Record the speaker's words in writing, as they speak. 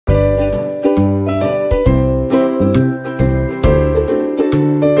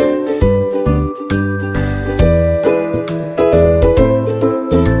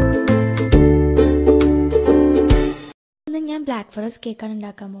കേക്കാണ്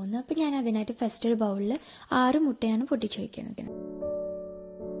ഉണ്ടാക്കാൻ പോകുന്നത്. അപ്പോൾ ഞാൻ അതിനായിട്ട് ഫസ്റ്റ് ഒരു ബൗളിൽ 6 മുട്ടയാണ് പൊട്ടിച്ച് വയ്ക്കുന്നത്.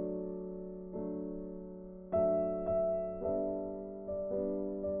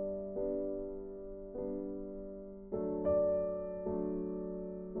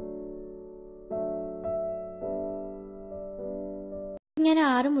 ഞാൻ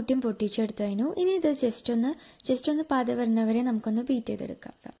 6 മുട്ടയും പൊട്ടിച്ചെടുത്തു കഴിഞ്ഞു. ഇനി ഇത് ജസ്റ്റ് ഒന്ന് പത വരുന്നവരെ നമുക്കൊന്ന് ബീറ്റ്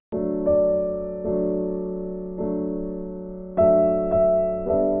ചെയ്തെടുക്കാം.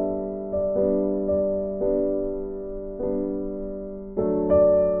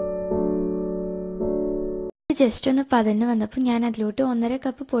 ജസ്റ്റ് ഒന്ന് പതഞ്ഞ് വന്നപ്പോൾ ഞാൻ അതിലോട്ട് 1.5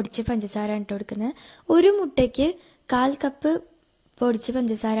 കപ്പ് പൊടിച്ച പഞ്ചസാരയാണ് ഇട്ട് കൊടുക്കുന്നത്. ഒരു മുട്ടയ്ക്ക് 1/4 കപ്പ് പൊടിച്ച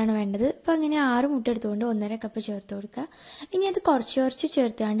പഞ്ചസാരയാണ് വേണ്ടത്. അപ്പോൾ അങ്ങനെ 6 മുട്ട എടുത്തുകൊണ്ട് 1.5 കപ്പ് ചേർത്ത് കൊടുക്കുക. ഇനി അത് കുറച്ച്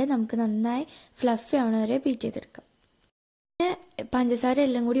ചേർത്താണ്ട് നമുക്ക് നന്നായി ഫ്ലഫി ആവണ വരെ ബീറ്റ് ചെയ്തെടുക്കാം. പിന്നെ പഞ്ചസാര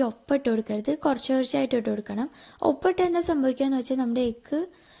എല്ലാം കൂടി ഒപ്പിട്ട് കൊടുക്കരുത്, കുറച്ചായിട്ട് ഇട്ട് കൊടുക്കണം. ഒപ്പിട്ട് എന്താ സംഭവിക്കുകയെന്ന് വെച്ചാൽ നമ്മുടെ എഗ്ഗ്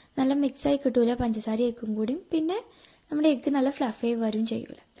നല്ല മിക്സായി കിട്ടൂല, പഞ്ചസാര എഗ്ഗും കൂടി. പിന്നെ നമ്മുടെ എഗ്ഗ് നല്ല ഫ്ലഫി വരും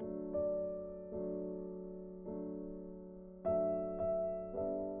ചെയ്യൂല.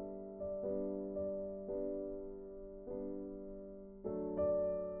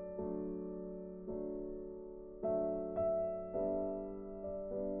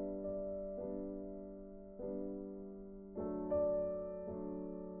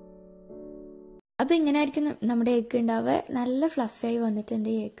 അപ്പോൾ ഇങ്ങനെ ആയിരിക്കും നമ്മുടെ എഗ്ഗ് ഉണ്ടാവുക. നല്ല ഫ്ലഫായി വന്നിട്ടുണ്ട്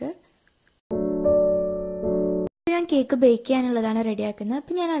ഈ എഗ്ഗ്. ഞാൻ കേക്ക് ബേക്ക് ചെയ്യാനുള്ളതാണ് റെഡിയാക്കുന്നത്.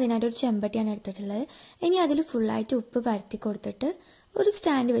 അപ്പോൾ ഞാൻ അതിനായിട്ട് ഒരു ചെമ്പട്ടിയാണ് എടുത്തിട്ടുള്ളത്. ഇനി അതിൽ ഫുള്ളായിട്ട് ഉപ്പ് പരത്തി കൊടുത്തിട്ട് ഒരു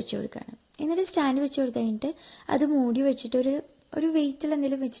സ്റ്റാൻഡ് വെച്ച് കൊടുക്കണം. എന്നിട്ട് സ്റ്റാൻഡ് വെച്ച് കൊടുത്ത് കഴിഞ്ഞിട്ട് അത് മൂടി വെച്ചിട്ട് ഒരു വെയിറ്റിൽ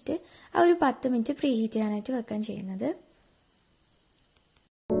എന്തെങ്കിലും വെച്ചിട്ട് ആ ഒരു 10 മിനിറ്റ് പ്രീ ഹീറ്റ് ചെയ്യാനായിട്ട് വെക്കാൻ ചെയ്യുന്നത്.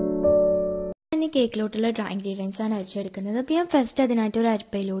 ഞാൻ കേക്കിലോട്ടുള്ള ഡ്രൈ ഇൻഗ്രീഡിയൻസ് ആണ് അരിച്ചെടുക്കുന്നത്. അപ്പോൾ ഞാൻ ഫസ്റ്റ് അതിനായിട്ട് ഒരു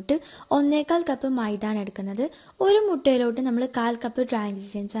അരിപ്പയിലോട്ട് 1/4 കപ്പ് മൈദ ആണ് എടുക്കുന്നത്. ഒരു മുട്ടയിലോട്ട് നമ്മൾ 1/4 കപ്പ് ഡ്രൈ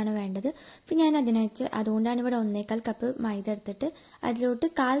ഇൻഗ്രീഡിയൻസ് ആണ് വേണ്ടത്. അപ്പോൾ ഞാൻ അതുകൊണ്ടാണ് ഇവിടെ 1/4 കപ്പ് മൈദ എടുത്തിട്ട് അതിലോട്ട്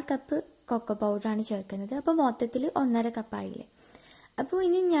 1/4 കപ്പ് കൊക്കോ പൗഡറാണ് ചേർക്കുന്നത്. അപ്പോൾ മൊത്തത്തിൽ 1.5 കപ്പായില്ലേ. അപ്പോൾ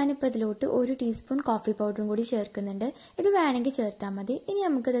ഇനി ഞാനിപ്പോൾ ഇതിലോട്ട് 1 ടീസ്പൂൺ കോഫി പൗഡറും കൂടി ചേർക്കുന്നുണ്ട്. ഇത് വേണമെങ്കിൽ ചേർത്താൽ മതി. ഇനി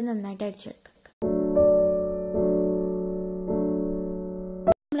നമുക്കിത് നന്നായിട്ട് അരിച്ചെടുക്കാം.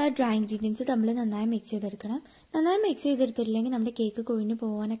 നമ്മൾ ആ ഡ്രൈ ഇൻഗ്രീഡിയൻസ് നമ്മൾ നന്നായി മിക്സ് ചെയ്തെടുക്കണം. നന്നായി മിക്സ് ചെയ്തെടുത്തിട്ടില്ലെങ്കിൽ നമ്മുടെ കേക്ക് കൊഴിഞ്ഞു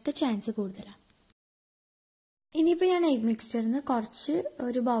പോകാനൊക്കെ ചാൻസ് കൂടുതലാണ്. ഇനിയിപ്പോൾ ഞാൻ എഗ് മിക്സ്ചറിന് കുറച്ച്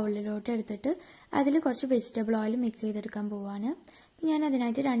ഒരു ബൗളിലോട്ട് എടുത്തിട്ട് അതിൽ കുറച്ച് വെജിറ്റബിൾ ഓയിൽ മിക്സ് ചെയ്തെടുക്കാൻ പോവുകയാണ്. ഞാൻ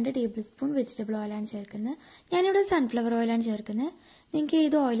അതിനായിട്ട് 2 ടേബിൾ സ്പൂൺ വെജിറ്റബിൾ ഓയിലാണ് ചേർക്കുന്നത്. ഞാനിവിടെ സൺഫ്ലവർ ഓയിലാണ് ചേർക്കുന്നത്. നിങ്ങൾക്ക്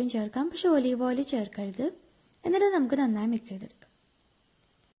ഏത് ഓയിലും ചേർക്കാം, പക്ഷെ ഒലീവ് ഓയിൽ ചേർക്കരുത്. എന്നിട്ട് നമുക്ക് നന്നായി മിക്സ് ചെയ്തെടുക്കാം.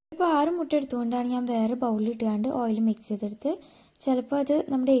 ഇപ്പോൾ 6 മുട്ട എടുത്തുകൊണ്ടാണ് ഞാൻ വേറെ ബൗളിൽ ഇട്ടുകൊണ്ട് ഓയിൽ മിക്സ് ചെയ്തെടുത്ത്. ചിലപ്പോൾ അത്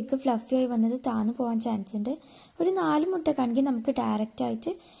നമ്മുടെ എഗ്ഗ് ഫ്ലഫി ആയി വന്നത് താന്നു പോകാൻ ചാൻസ് ഉണ്ട്. ഒരു 4 മുട്ടക്കാണെങ്കിൽ നമുക്ക്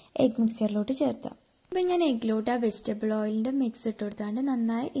ഡയറക്റ്റായിട്ട് എഗ് മിക്സ്ചറിലോട്ട് ചേർത്താം. അപ്പം ഞാൻ എഗ്ഗിലോട്ട് ആ വെജിറ്റബിൾ ഓയിലിൻ്റെ മിക്സ് ഇട്ട് കൊടുത്താണ്ട്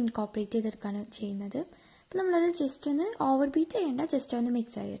നന്നായി ഇൻകോപ്പറേറ്റ് ചെയ്തെടുക്കുകയാണ് ചെയ്യുന്നത്. അപ്പം നമ്മളത് ജസ്റ്റ് ഒന്ന് ഓവർ ബീറ്റ് ചെയ്യേണ്ട, ജസ്റ്റ് ഒന്ന്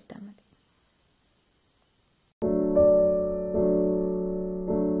മിക്സ് ആയി എടുത്താൽ മതി.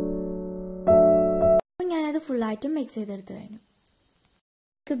 അപ്പം ഞാനത് ഫുള്ളായിട്ടും മിക്സ് ചെയ്തെടുത്ത് കഴിഞ്ഞു.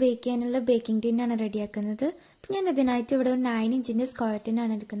 ബേക്ക് ചെയ്യാനുള്ള ബേക്കിംഗ് ടിന്നാണ് റെഡിയാക്കുന്നത്. അപ്പം ഞാൻ ഇതിനായിട്ട് ഇവിടെ ഒരു 9 ഇഞ്ചിൻ്റെ സ്ക്വയർ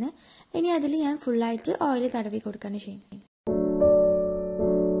ടിന്നാണ് എടുക്കുന്നത്. ഇനി അതിൽ ഞാൻ ഫുള്ളായിട്ട് ഓയിൽ തടവി കൊടുക്കുകയാണ് ചെയ്യുന്നത്.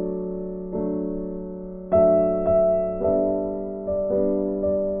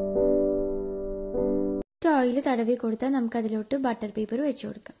 ഓയിൽ തടവി കൊടുത്താൽ നമുക്ക് അതിലോട്ട് ബട്ടർ പേപ്പർ വെച്ച്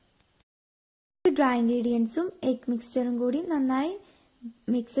കൊടുക്കാം. ഡ്രൈ ഇൻഗ്രീഡിയൻസും എഗ് മിക്സ്ചറും കൂടി നന്നായി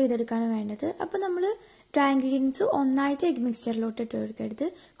മിക്സ് ചെയ്തെടുക്കാണ് വേണ്ടത്. അപ്പോൾ നമ്മൾ ഡ്രൈ ഇൻഗ്രീഡിയൻസ് ഒന്നായിട്ട് എഗ് മിക്സ്ചറിലോട്ട് ഇട്ട് കൊടുക്കരുത്,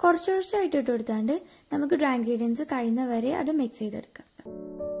 കുറച്ചായിട്ട് ഇട്ട് കൊടുത്താണ്ട് നമുക്ക് ഡ്രൈ ഇൻഗ്രീഡിയൻസ് കഴിയുന്ന വരെ അത് മിക്സ് ചെയ്തെടുക്കാം.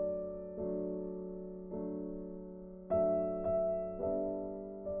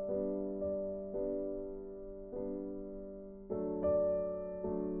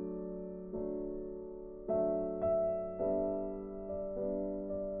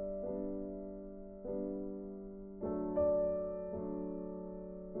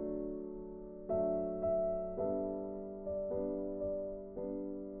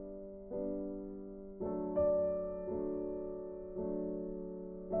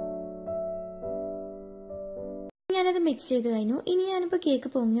 ഞാനത് മിക്സ് ചെയ്ത് കഴിഞ്ഞു. ഇനി ഞാനിപ്പോൾ കേക്ക്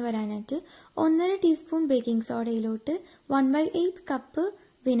പൊങ്ങി വരാനായിട്ട് 1.5 ടീസ്പൂൺ ബേക്കിംഗ് സോഡയിലോട്ട് 1/8 കപ്പ്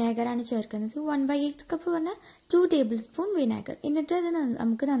വിനാഗറാണ് ചേർക്കുന്നത്. 1/8 കപ്പ് പറഞ്ഞാൽ 2 ടേബിൾ സ്പൂൺ വിനാഗർ. എന്നിട്ട് അത്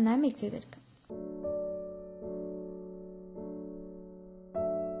നമുക്ക് നന്നായി മിക്സ് ചെയ്തെടുക്കാം.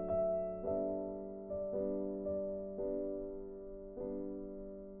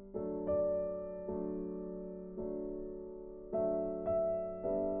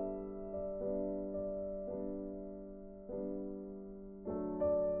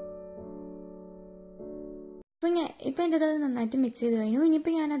 അപ്പോൾ ഇപ്പോൾ എൻ്റെ അത് നന്നായിട്ട് മിക്സ് ചെയ്ത് കഴിഞ്ഞു.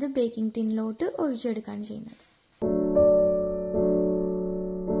 ഇനിയിപ്പോൾ ഞാനത് ബേക്കിംഗ് ടിന്നിലോട്ട് ഒഴിച്ചെടുക്കുകയാണ് ചെയ്യുന്നത്.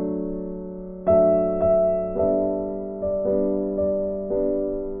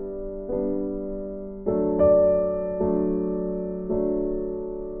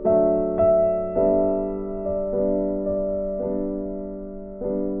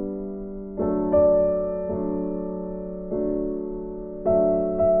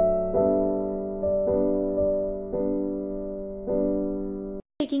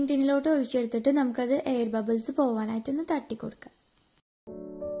 ബേക്കിംഗ് ടിന്നിലോട്ട് ഒഴിച്ചെടുത്തിട്ട് നമുക്കത് എയർ ബബിൾസ് പോകാനായിട്ടൊന്ന് തട്ടി കൊടുക്കാം.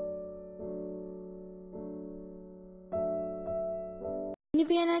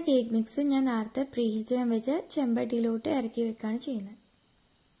 ഇനിയിപ്പോൾ ഞാൻ ആ കേക്ക് മിക്സ് ഞാൻ നേരത്തെ പ്രീ ഹീറ്റ് ചെയ്യാൻ വെച്ച ചെമ്പട്ടിയിലോട്ട് ഇറക്കി വെക്കുകയാണ് ചെയ്യുന്നത്.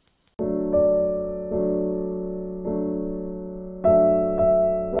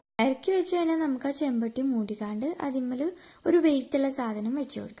 ഇറക്കി വെച്ച് കഴിഞ്ഞാൽ നമുക്ക് ആ ചെമ്പട്ടി മൂടിക്കാണ്ട് അതിന്മേൽ ഒരു വെയിറ്റുള്ള സാധനം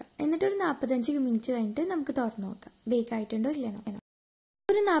വെച്ച് കൊടുക്കാം. എന്നിട്ടൊരു 45 മിനിറ്റ് കഴിഞ്ഞിട്ട് നമുക്ക് തുറന്നു നോക്കാം ബേക്ക് ആയിട്ടുണ്ടോ ഇല്ലെന്നോ.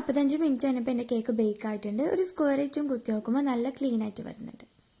 ഒരു 45 മിനിറ്റ് കഴിഞ്ഞപ്പോൾ എൻ്റെ കേക്ക് ബേക്ക് ആയിട്ടുണ്ട്. ഒരു സ്ക്വയർ ഏറ്റവും കുത്തി നോക്കുമ്പോൾ നല്ല ക്ലീൻ ആയിട്ട് വരുന്നുണ്ട്.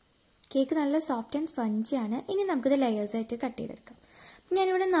 കേക്ക് നല്ല സോഫ്റ്റ് ആൻഡ് സ്പഞ്ചിയാണ്. ഇനി നമുക്കിത് ലെയേഴ്സ് ആയിട്ട് കട്ട് ചെയ്തെടുക്കാം.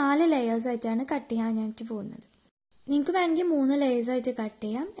 ഞാനിവിടെ 4 ലെയേഴ്സ് ആയിട്ടാണ് കട്ട് ചെയ്യാനായിട്ട് പോകുന്നത്. നിങ്ങൾക്ക് വേണമെങ്കിൽ 3 ലെയേഴ്സ് ആയിട്ട് കട്ട്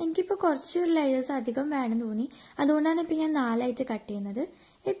ചെയ്യാം. എനിക്കിപ്പോൾ കുറച്ച് ലെയേഴ്സ് അധികം വേണമെന്ന് തോന്നി, അതുകൊണ്ടാണ് ഇപ്പോൾ ഞാൻ 4 ആയിട്ട് കട്ട് ചെയ്യുന്നത്.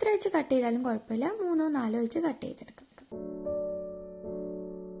 എത്ര വെച്ച് കട്ട് ചെയ്താലും കുഴപ്പമില്ല, 3 or 4 വെച്ച് കട്ട് ചെയ്തെടുക്കാം.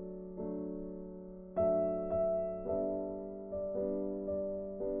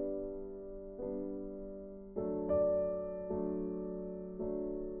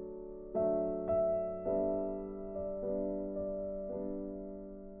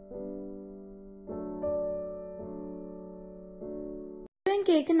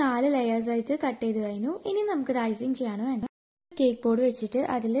 കേക്ക് 4 ലെയേഴ്സ് ആയിട്ട് കട്ട് ചെയ്ത് കഴിഞ്ഞു. ഇനി നമുക്കിത് ഐസിങ് ചെയ്യാണ് വേണ്ട. കേക്ക് ബോർഡ് വെച്ചിട്ട്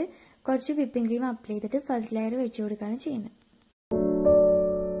അതിൽ കുറച്ച് വിപ്പിംഗ് ക്രീം അപ്ലൈ ചെയ്തിട്ട് ഫസ്റ്റ് ലെയർ വെച്ച് കൊടുക്കുകയാണ് ചെയ്യുന്നത്.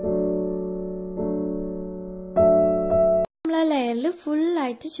 നമ്മൾ ആ ലെയറിൽ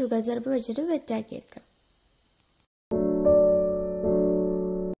ഫുള്ളായിട്ട് ഷുഗർ സിറപ്പ് വെച്ചിട്ട് വെറ്റാക്കി എടുക്കണം.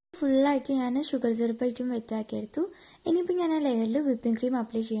 ഫുള്ളായിട്ട് ഞാൻ ഷുഗർ സിറപ്പ് ആയിട്ടും വെറ്റാക്കി എടുത്തു. ഇനിയിപ്പോൾ ഞാൻ ആ ലെയറിൽ വിപ്പിംഗ് ക്രീം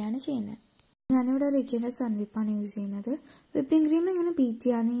അപ്ലൈ ചെയ്യാണ് ചെയ്യുന്നത്. ഞാനിവിടെ റിച്ചിൻ്റെ സൺവിപ്പാണ് യൂസ് ചെയ്യുന്നത്. വിപ്പിംഗ് ക്രീം എങ്ങനെ ബീറ്റ്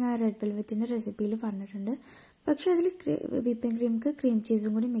ചെയ്യാമെന്ന് ഞാൻ റെഡ് വെൽവെറ്റിൻ്റെ റെസിപ്പിയിൽ പറഞ്ഞിട്ടുണ്ട്. പക്ഷെ അതിൽ വിപ്പിംഗ് ക്രീമിക്ക് ക്രീം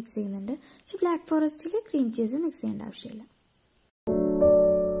ചീസും കൂടി മിക്സ് ചെയ്യുന്നുണ്ട്. പക്ഷെ ബ്ലാക്ക് ഫോറസ്റ്റിൽ ക്രീം ചീസ് മിക്സ് ചെയ്യേണ്ട ആവശ്യമില്ല.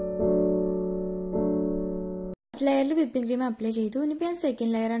 ഫസ്റ്റ് ലെയറിൽ വിപ്പിംഗ് ക്രീം അപ്ലൈ ചെയ്തു. ഇനിയിപ്പോൾ ഞാൻ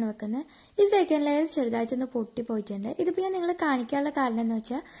സെക്കൻഡ് ലെയറാണ് വെക്കുന്നത്. ഈ സെക്കൻഡ് ലെയർ ചെറുതായിട്ടൊന്ന് പൊട്ടിപ്പോയിട്ടുണ്ട്. ഇതിപ്പോൾ ഞാൻ നിങ്ങളെ കാണിക്കാനുള്ള കാരണം എന്ന്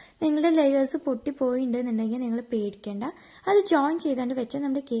വെച്ചാൽ നിങ്ങളുടെ ലെയേഴ്സ് പൊട്ടിപ്പോയിട്ടുണ്ടെന്നുണ്ടെങ്കിൽ നിങ്ങൾ പേടിക്കേണ്ട. അത് ജോയിൻ ചെയ്തുകൊണ്ട് വെച്ചാൽ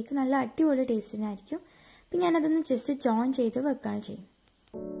നമ്മുടെ കേക്ക് നല്ല അടിപൊളി ടേസ്റ്റിനായിരിക്കും. അപ്പം ഞാനതൊന്ന് ജസ്റ്റ് ജോയിൻ ചെയ്ത് വെക്കുകയാണ് ചെയ്യുന്നത്.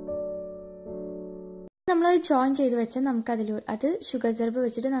 നമ്മളത് ജോയിൻ ചെയ്ത് വെച്ചാൽ നമുക്ക് അത് ഷുഗർ സിറപ്പ്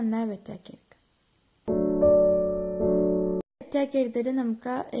വെച്ചിട്ട് നന്നായി വെറ്റാക്കി എടുക്കാം. വെറ്റാക്കി എടുത്തിട്ട് നമുക്ക്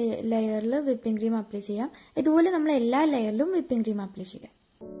ആ ലെയറിൽ വിപ്പിംഗ് ക്രീം അപ്ലൈ ചെയ്യാം. ഇതുപോലെ നമ്മൾ എല്ലാ ലെയറിലും വിപ്പിംഗ് ക്രീം അപ്ലൈ ചെയ്യാം.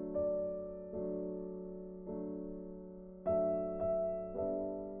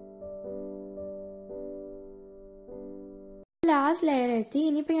 ലാസ്റ്റ് ലെയർ എത്തി.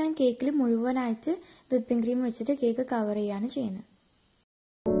 ഇനിയിപ്പോൾ ഞാൻ കേക്കിൽ മുഴുവനായിട്ട് വിപ്പിംഗ് ക്രീം വെച്ചിട്ട് കേക്ക് കവർ ചെയ്യാണ് ചെയ്യുന്നത്.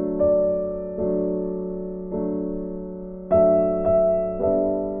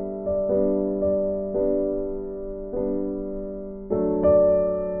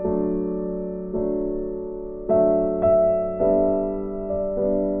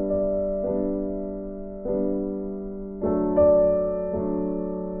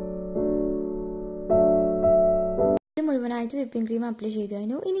 മുഴുവനായിട്ട് വിപ്പിംഗ് ക്രീം അപ്ലൈ ചെയ്ത്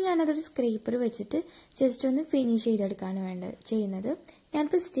കഴിഞ്ഞു. ഇനി ഞാനതൊരു സ്ക്രേപ്പർ വെച്ചിട്ട് ജസ്റ്റ് ഒന്ന് ഫിനിഷ് ചെയ്തെടുക്കുകയാണ് ചെയ്യുന്നത്.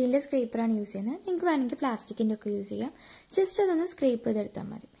 ഞാനിപ്പോൾ സ്റ്റീലിൻ്റെ സ്ക്രേപ്പറാണ് യൂസ് ചെയ്യുന്നത്. നിങ്ങൾക്ക് വേണമെങ്കിൽ പ്ലാസ്റ്റിക്കിൻ്റെ ഒക്കെ യൂസ് ചെയ്യാം. ജസ്റ്റ് അതൊന്ന് സ്ക്രേപ്പ് ചെയ്തെടുത്താൽ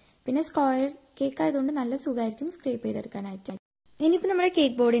മതി. പിന്നെ സ്ക്വയർ കേക്ക് ആയതുകൊണ്ട് നല്ല സുഖമായിരിക്കും സ്ക്രേപ്പ് ചെയ്തെടുക്കാനായിട്ട്. ഇനിയിപ്പോൾ നമ്മുടെ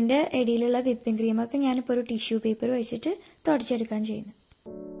കേക്ക് ബോർഡിൻ്റെ ഇടയിലുള്ള വിപ്പിംഗ് ക്രീമൊക്കെ ഞാനിപ്പോൾ ഒരു ടിഷ്യൂ പേപ്പർ വെച്ചിട്ട് തുടച്ചെടുക്കാൻ ചെയ്യുന്നത്.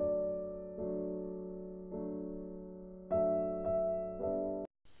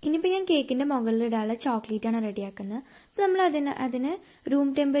 ഇനിയിപ്പോൾ ഞാൻ കേക്കിൻ്റെ മുകളിലിടാനുള്ള ചോക്ലേറ്റാണ് റെഡിയാക്കുന്നത്. അപ്പോൾ നമ്മൾ അതിന് റൂം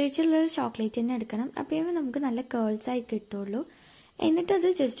ടെമ്പറേച്ചറിലുള്ള ചോക്ലേറ്റ് തന്നെ എടുക്കണം. അപ്പോൾ നമുക്ക് നല്ല കേൾസായി കിട്ടുള്ളൂ. എന്നിട്ടത്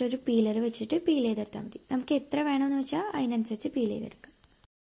ജസ്റ്റ് ഒരു പീലർ വെച്ചിട്ട് പീൽ ചെയ്തെടുത്താൽ മതി. നമുക്ക് എത്ര വേണമെന്ന് വെച്ചാൽ അതിനനുസരിച്ച് പീൽ ചെയ്തെടുക്കാം.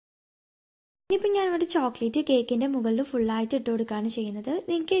 ഇനിയിപ്പോൾ ഞാനിവിടെ ചോക്ലേറ്റ് കേക്കിൻ്റെ മുകളിൽ ഫുള്ളായിട്ട് ഇട്ട് കൊടുക്കുകയാണ് ചെയ്യുന്നത്.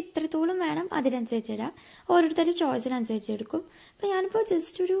 നിങ്ങൾക്ക് എത്രത്തോളം വേണം അതിനനുസരിച്ച് ഇടാം. ഓരോരുത്തരുടെ ചോയ്സിനനുസരിച്ച് എടുക്കും. അപ്പോൾ ഞാനിപ്പോൾ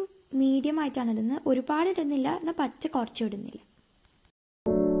ജസ്റ്റ് ഒരു മീഡിയം ആയിട്ടാണ് ഇടുന്നത്. ഒരുപാട് ഇടുന്നില്ല, എന്നാൽ പച്ച കുറച്ചും ഇടുന്നില്ല.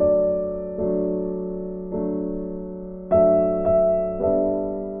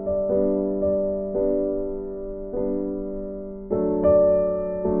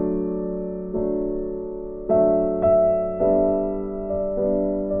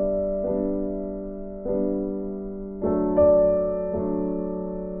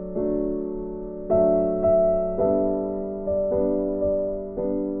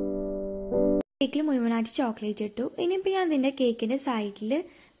 കേക്കിൽ മുഴുവനായിട്ട് ചോക്ലേറ്റ് ഇട്ടു. ഇനിയിപ്പോൾ ഞാൻ അതിൻ്റെ കേക്കിൻ്റെ സൈഡിൽ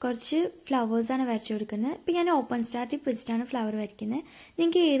കുറച്ച് ഫ്ലവേഴ്സാണ് വരച്ചു കൊടുക്കുന്നത്. ഇപ്പോൾ ഞാൻ ഓപ്പൺ സ്റ്റാർ ടിപ്പ് വെച്ചിട്ടാണ് ഫ്ലവർ വരയ്ക്കുന്നത്.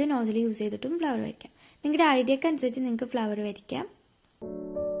 നിങ്ങൾക്ക് ഏത് നോസിൽ യൂസ് ചെയ്തിട്ടും ഫ്ലവർ വരയ്ക്കാം. നിങ്ങളുടെ ഐഡിയക്ക് അനുസരിച്ച് നിങ്ങൾക്ക് ഫ്ലവർ വരയ്ക്കാം.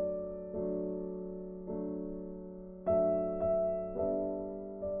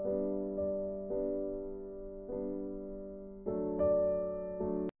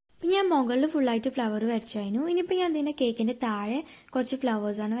 ഞാൻ മുകളിൽ ഫുള്ളായിട്ട് ഫ്ലവർ വരച്ചു കഴിഞ്ഞു. ഇനിയിപ്പോൾ ഞാൻ അതിൻ്റെ കേക്കിൻ്റെ താഴെ കുറച്ച്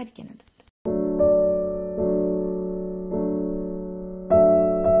ഫ്ലവേഴ്സാണ് വരയ്ക്കുന്നത്.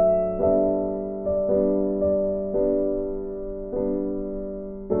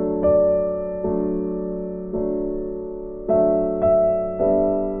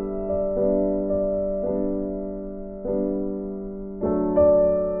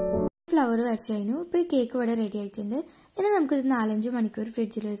 ഫ്ലവർ വരച്ചു കഴിഞ്ഞു. ഇപ്പോൾ ഈ കേക്ക് ഇവിടെ റെഡി ആയിട്ടുണ്ട്. ഇനി നമുക്കിത് 4-5 മണിക്കൂർ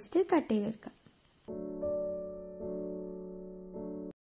ഫ്രിഡ്ജിൽ വെച്ചിട്ട് കട്ട് ചെയ്തെടുക്കാം.